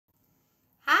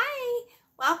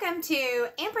Welcome to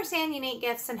Ampersand Unique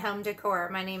Gifts and Home Decor.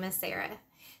 My name is Sarah.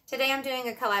 Today I'm doing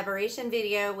a collaboration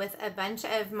video with a bunch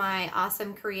of my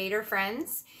awesome creator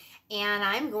friends, and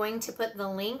I'm going to put the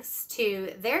links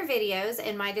to their videos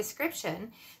in my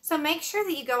description. So make sure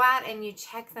that you go out and you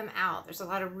check them out. There's a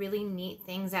lot of really neat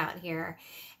things out here.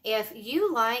 If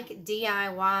you like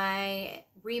DIY,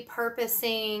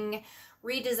 repurposing,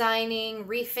 redesigning,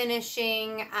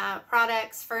 refinishing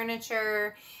products,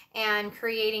 furniture, and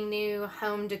creating new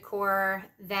home decor,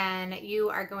 then you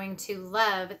are going to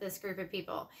love this group of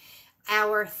people.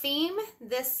 Our theme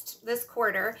this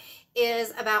quarter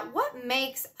is about what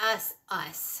makes us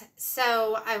us.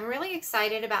 So I'm really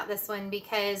excited about this one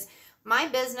because my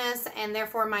business and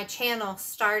therefore my channel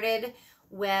started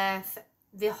with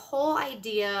the whole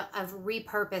idea of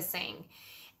repurposing.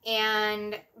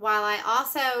 And while I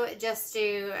also just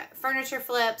do furniture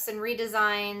flips and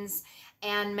redesigns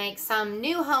and make some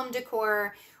new home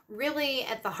decor, really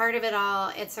at the heart of it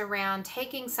all, it's around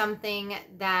taking something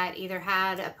that either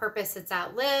had a purpose that's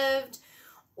outlived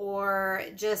or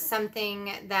just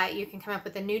something that you can come up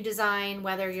with a new design,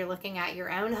 whether you're looking at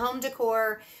your own home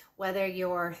decor, whether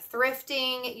you're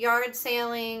thrifting, yard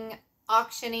saling,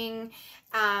 auctioning.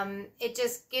 It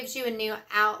just gives you a new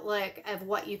outlook of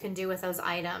what you can do with those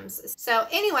items. So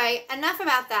anyway, enough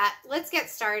about that. Let's get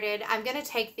started. I'm going to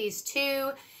take these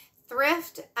two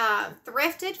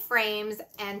thrifted frames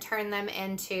and turn them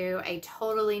into a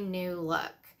totally new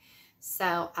look.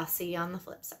 So I'll see you on the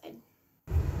flip side.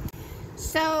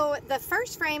 So the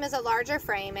first frame is a larger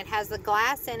frame. It has the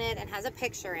glass in it and has a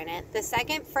picture in it. The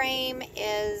second frame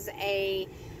is a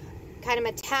kind of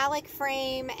metallic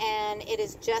frame, and it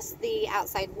is just the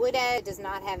outside wood edge. It does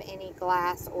not have any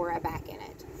glass or a back in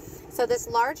it. So this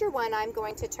larger one I'm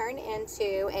going to turn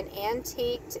into an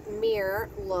antiqued mirror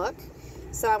look.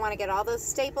 So I want to get all those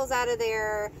staples out of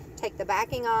there, take the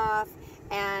backing off,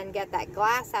 and get that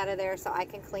glass out of there so I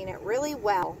can clean it really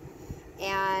well.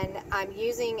 And I'm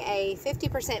using a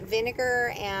 50%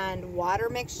 vinegar and water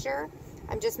mixture.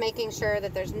 I'm just making sure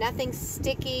that there's nothing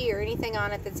sticky or anything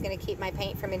on it that's going to keep my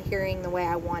paint from adhering the way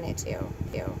I want it to.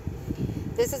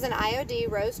 This is an IOD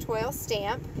rose toile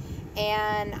stamp,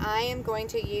 and I am going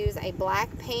to use a black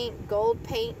paint, gold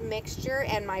paint mixture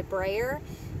and my brayer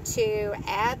to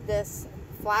add this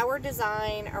flower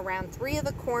design around 3 of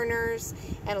the corners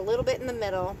and a little bit in the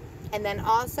middle, and then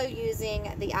also using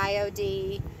the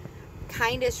IOD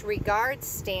Kindest Regard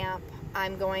stamp,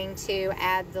 I'm going to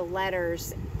add the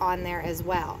letters on there as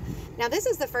well. Now this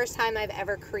is the first time I've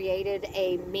ever created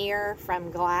a mirror from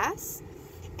glass,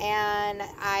 and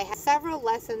I have several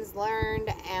lessons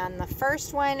learned, and the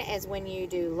first one is when you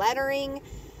do lettering,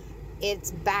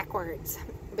 it's backwards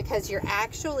because you're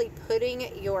actually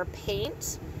putting your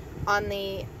paint on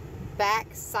the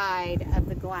back side of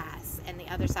the glass, and the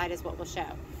other side is what we'll show.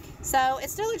 So it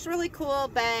still looks really cool,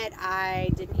 but I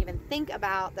didn't even think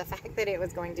about the fact that it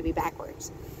was going to be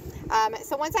backwards.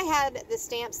 So once I had the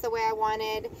stamps the way I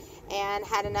wanted and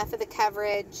had enough of the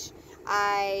coverage,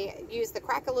 I used the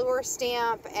Craqualure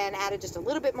stamp and added just a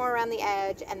little bit more around the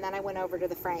edge, and then I went over to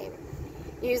the frame.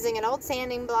 Using an old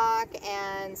sanding block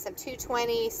and some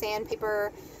 220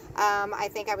 sandpaper, I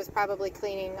think I was probably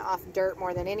cleaning off dirt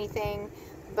more than anything,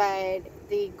 but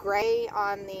the gray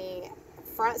on the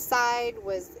front side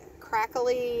was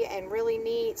crackly and really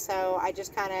neat, so I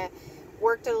just kind of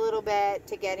worked a little bit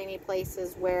to get any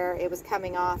places where it was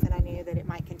coming off and I knew that it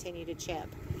might continue to chip.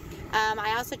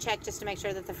 I also checked just to make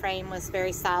sure that the frame was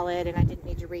very solid and I didn't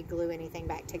need to re-glue anything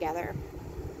back together.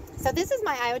 So this is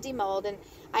my IOD mold, and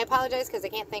I apologize because I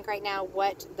can't think right now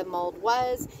what the mold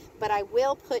was, but I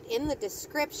will put in the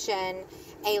description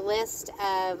a list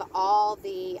of all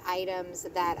the items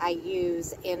that I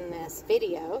use in this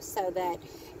video so that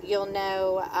you'll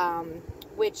know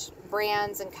which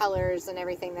brands and colors and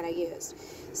everything that I used.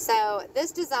 So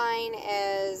this design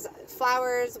is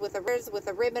flowers with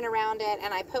a ribbon around it,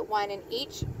 and I put one in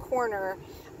each corner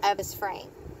of this frame.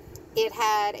 It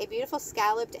had a beautiful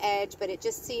scalloped edge, but it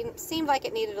just seemed like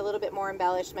it needed a little bit more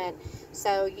embellishment.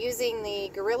 So using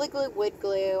the Gorilla Glue wood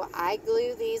glue, I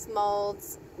glue these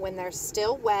molds when they're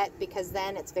still wet because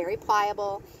then it's very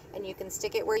pliable and you can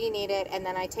stick it where you need it. And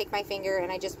then I take my finger and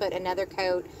I just put another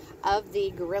coat of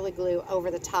the Gorilla Glue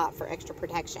over the top for extra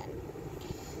protection.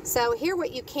 So here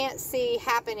what you can't see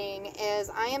happening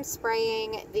is I am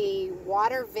spraying the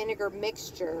water vinegar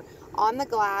mixture on the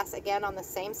glass, again on the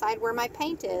same side where my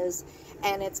paint is,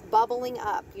 and it's bubbling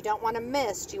up. You don't want a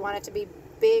mist, you want it to be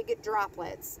big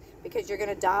droplets because you're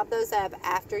going to daub those up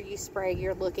after you spray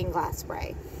your looking glass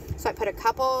spray. So I put a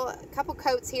couple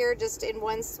coats here just in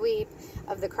one sweep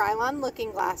of the Krylon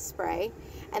Looking Glass spray.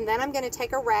 And then I'm going to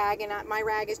take a rag, and my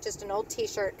rag is just an old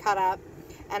t-shirt cut up,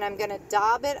 and I'm going to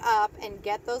daub it up and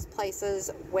get those places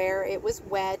where it was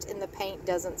wet and the paint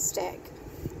doesn't stick.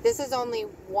 This is only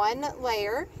one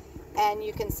layer, and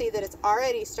you can see that it's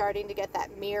already starting to get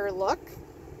that mirror look.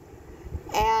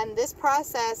 And this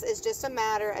process is just a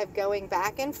matter of going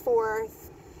back and forth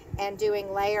and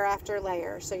doing layer after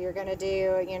layer. So you're going to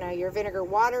do, you know, your vinegar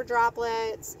water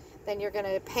droplets, then you're going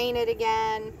to paint it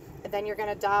again, and then you're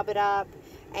going to daub it up,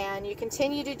 and you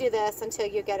continue to do this until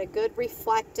you get a good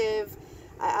reflective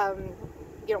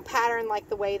you know, pattern like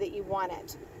the way that you want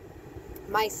it.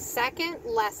 My second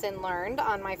lesson learned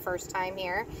on my first time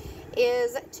here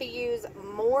is to use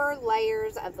more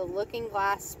layers of the Looking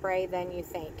Glass spray than you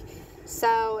think.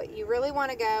 So you really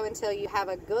want to go until you have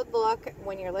a good look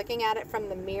when you're looking at it from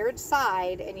the mirrored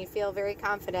side and you feel very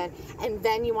confident, and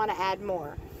then you want to add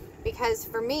more. Because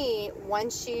for me,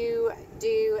 once you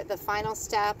do the final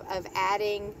step of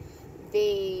adding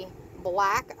the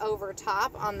black over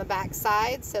top on the back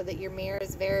side so that your mirror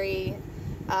is very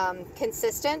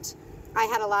consistent, I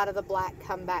had a lot of the black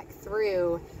come back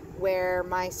through where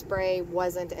my spray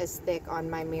wasn't as thick on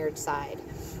my mirrored side.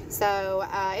 So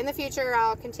in the future,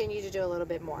 I'll continue to do a little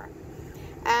bit more.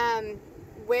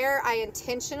 Where I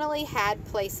intentionally had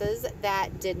places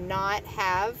that did not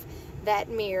have that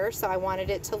mirror, so I wanted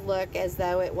it to look as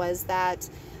though it was that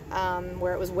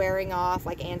where it was wearing off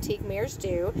like antique mirrors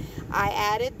do, I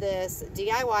added this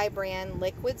DIY brand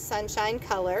Liquid Sunshine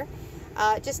color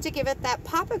just to give it that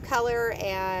pop of color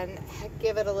and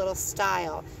give it a little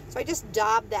style. So I just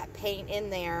daubed that paint in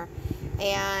there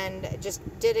and just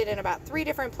did it in about 3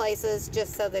 different places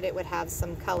just so that it would have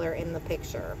some color in the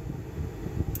picture.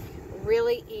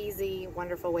 Really easy,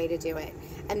 wonderful way to do it.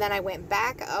 And then I went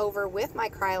back over with my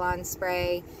Krylon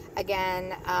spray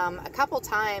again a couple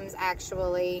times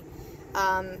actually,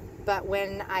 but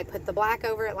when I put the black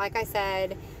over it, like I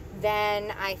said,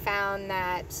 then I found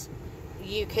that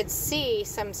you could see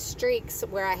some streaks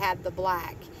where I had the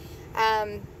black.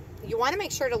 You want to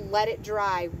make sure to let it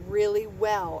dry really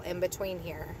well in between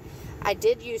here. I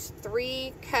did use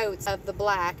 3 coats of the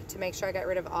black to make sure I got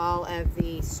rid of all of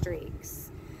the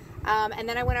streaks. And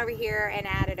then I went over here and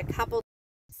added a couple.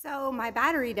 So my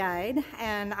battery died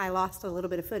and I lost a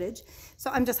little bit of footage. So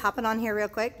I'm just hopping on here real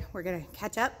quick. We're gonna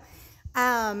catch up.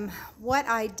 What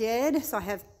I did, so I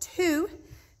have 2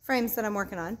 frames that I'm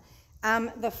working on.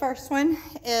 The first one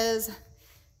is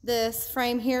this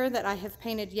frame here that I have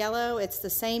painted yellow. It's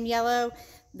the same yellow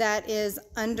that is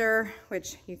under,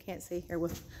 which you can't see here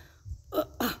with,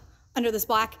 under this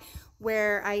black,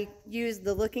 where I used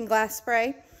the Looking Glass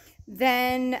spray.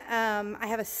 Then I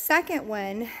have a second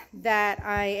one that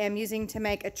I am using to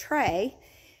make a tray,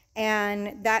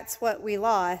 and that's what we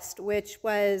lost, which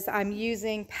was I'm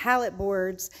using pallet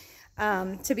boards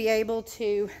to be able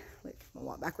to, look, I'm gonna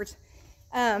walk backwards.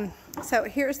 So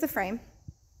here's the frame.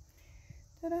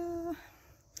 Ta-da.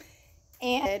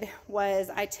 And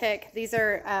I took, these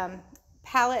are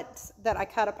pallets that I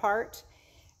cut apart,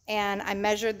 and I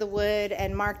measured the wood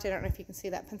and marked it. I don't know if you can see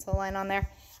that pencil line on there.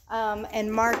 And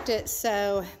marked it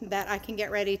so that I can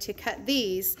get ready to cut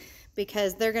these,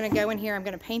 because they're going to go in here. I'm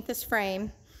going to paint this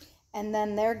frame, and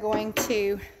then they're going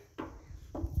to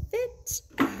fit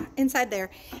inside there,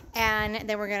 and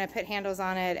then we're going to put handles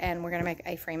on it, and we're going to make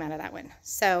a frame out of that one.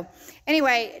 So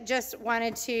anyway, just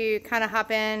wanted to kind of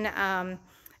hop in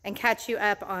and catch you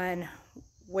up on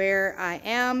where I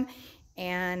am,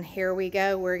 and here we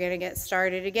go. We're going to get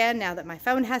started again now that my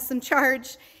phone has some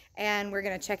charge. And we're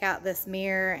going to check out this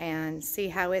mirror and see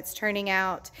how it's turning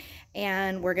out.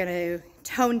 And we're going to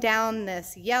tone down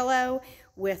this yellow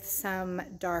with some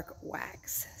dark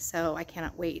wax. So I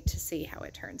cannot wait to see how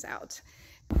it turns out.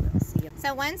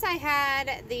 So once I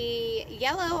had the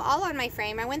yellow all on my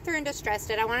frame, I went through and distressed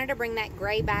it. I wanted to bring that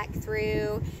gray back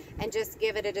through and just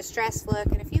give it a distressed look.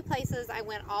 In a few places I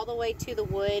went all the way to the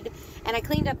wood, and I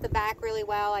cleaned up the back really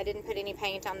well. I didn't put any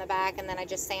paint on the back, and then I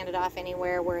just sanded off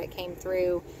anywhere where it came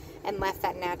through and left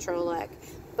that natural look.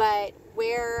 But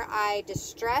where I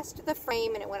distressed the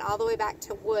frame and it went all the way back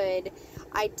to wood,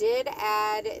 I did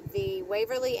add the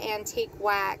Waverly antique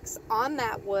wax on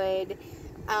that wood,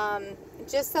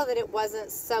 just so that it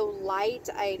wasn't so light.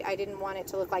 I didn't want it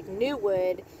to look like new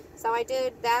wood, so I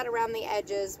did that around the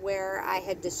edges where I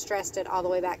had distressed it all the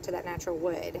way back to that natural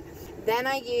wood. Then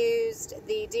I used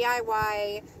the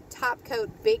DIY top coat,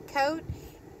 big coat,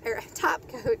 or top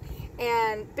coat,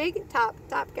 and big top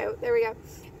coat, there we go.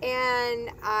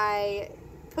 And I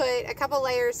put a couple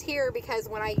layers here because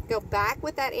when I go back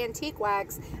with that antique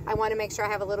wax, I want to make sure I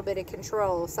have a little bit of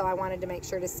control, so I wanted to make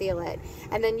sure to seal it.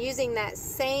 And then using that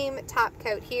same top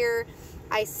coat here,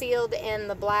 I sealed in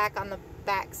the black on the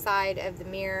back side of the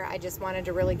mirror. I just wanted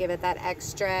to really give it that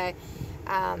extra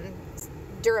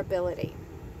durability.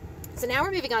 So now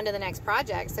we're moving on to the next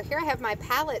project. So here I have my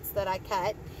pallets that I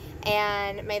cut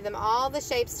and made them all the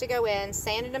shapes to go in,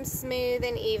 sanded them smooth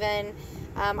and even.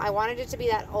 I wanted it to be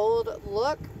that old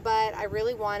look, but I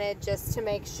really wanted just to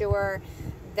make sure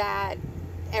that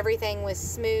everything was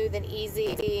smooth and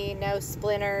easy, no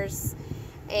splinters.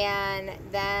 And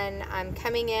then I'm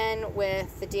coming in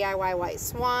with the DIY White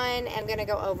Swan and I'm going to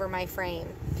go over my frame.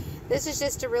 This is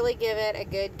just to really give it a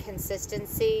good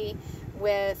consistency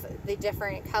with the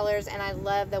different colors, and I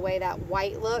love the way that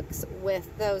white looks with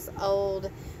those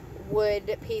old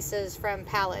wood pieces from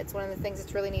pallets. One of the things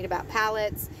that's really neat about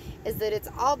pallets is that it's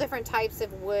all different types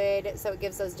of wood, so it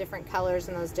gives those different colors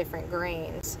and those different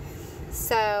grains.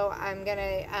 So I'm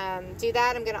gonna do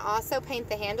that. I'm gonna also paint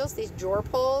the handles. These drawer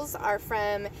pulls are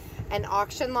from an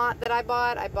auction lot that I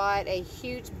bought. I bought a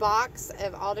huge box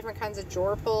of all different kinds of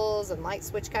drawer pulls and light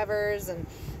switch covers, and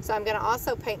so I'm gonna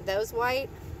also paint those white.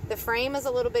 The frame is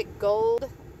a little bit gold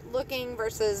looking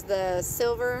versus the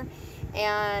silver,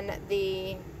 and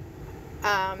the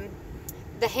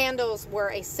handles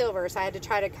were a silver, so I had to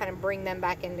try to kind of bring them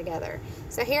back in together.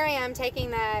 So here I am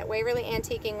taking that Waverly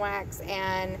antiquing wax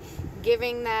and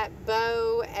giving that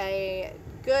bow a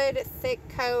good thick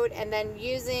coat, and then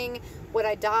using what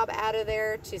I daub out of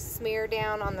there to smear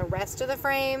down on the rest of the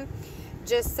frame,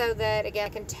 just so that, again, I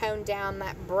can tone down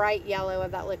that bright yellow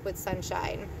of that liquid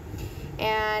sunshine.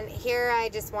 And here I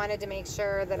just wanted to make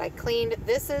sure that I cleaned.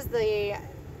 This is the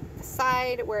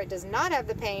side where it does not have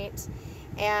the paint,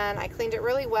 and I cleaned it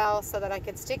really well so that I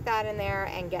could stick that in there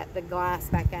and get the glass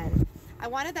back in. I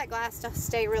wanted that glass to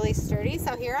stay really sturdy,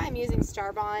 so here I'm using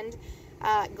Starbond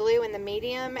glue in the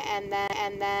medium, and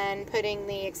then putting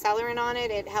the accelerant on it.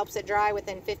 It helps it dry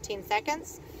within 15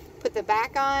 seconds. Put the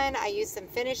back on. I use some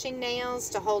finishing nails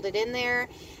to hold it in there,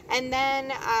 and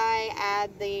then I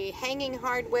add the hanging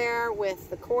hardware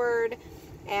with the cord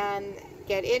and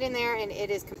get it in there, and it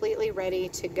is completely ready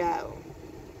to go.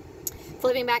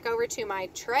 Flipping back over to my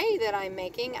tray that I'm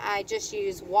making, I just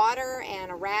use water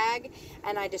and a rag,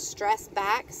 and I distress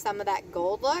back some of that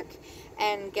gold look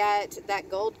and get that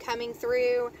gold coming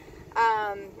through.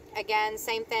 Again,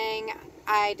 same thing,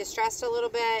 I distressed a little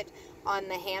bit on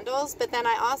the handles, but then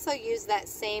I also use that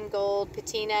same gold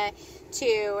patina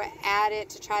to add it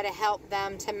to try to help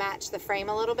them to match the frame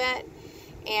a little bit,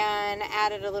 and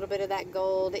added a little bit of that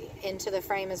gold into the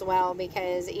frame as well,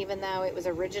 because even though it was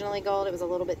originally gold, it was a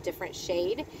little bit different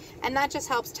shade, and that just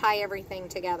helps tie everything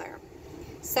together.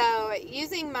 So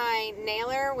using my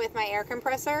nailer with my air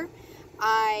compressor,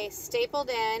 I stapled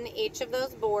in each of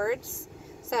those boards.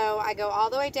 So I go all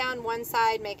the way down one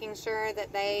side, making sure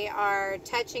that they are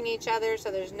touching each other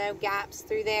so there's no gaps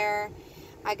through there.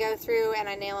 I go through and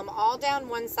I nail them all down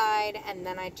one side, and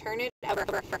then I turn it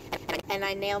over and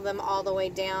I nail them all the way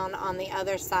down on the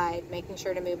other side, making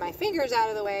sure to move my fingers out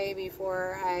of the way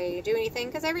before I do anything,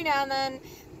 because every now and then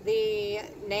the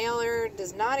nailer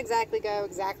does not exactly go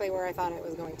exactly where I thought it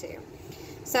was going to.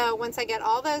 So once I get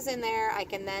all those in there, I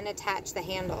can then attach the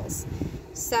handles.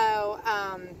 So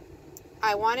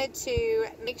I wanted to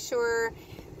make sure,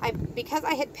 because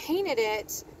I had painted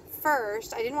it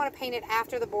first, I didn't want to paint it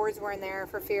after the boards were in there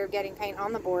for fear of getting paint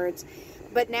on the boards,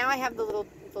 but now I have the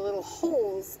little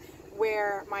holes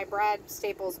where my brad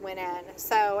staples went in.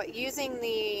 So using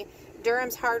the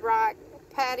Durham's Hard Rock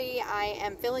Putty, I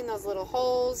am filling those little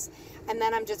holes, and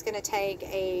then I'm just going to take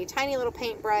a tiny little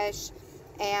paintbrush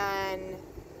and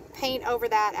paint over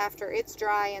that after it's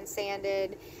dry and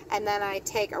sanded, and then I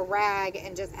take a rag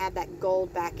and just add that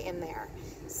gold back in there.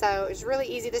 So it's really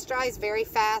easy. This dries very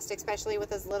fast, especially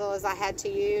with as little as I had to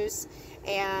use,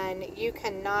 and you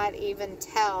cannot even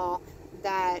tell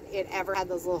that it ever had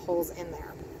those little holes in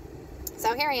there.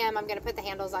 So here I am. I'm going to put the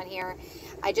handles on here.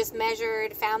 I just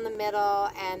measured, found the middle,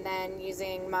 and then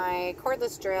using my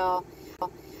cordless drill,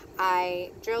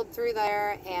 I drilled through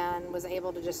there and was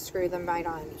able to just screw them right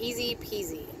on. Easy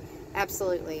peasy.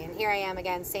 Absolutely. And here I am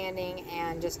again sanding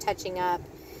and just touching up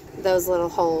those little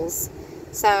holes.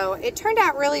 So it turned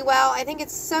out really well. I think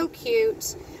it's so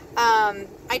cute. I'm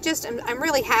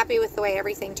really happy with the way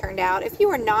everything turned out. If you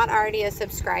are not already a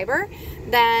subscriber,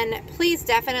 then please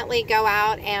definitely go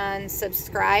out and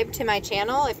subscribe to my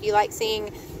channel if you like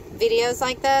seeing videos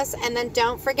like this. And then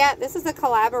don't forget, this is a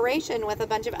collaboration with a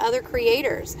bunch of other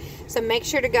creators. So make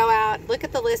sure to go out, look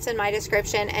at the list in my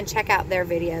description, and check out their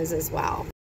videos as well.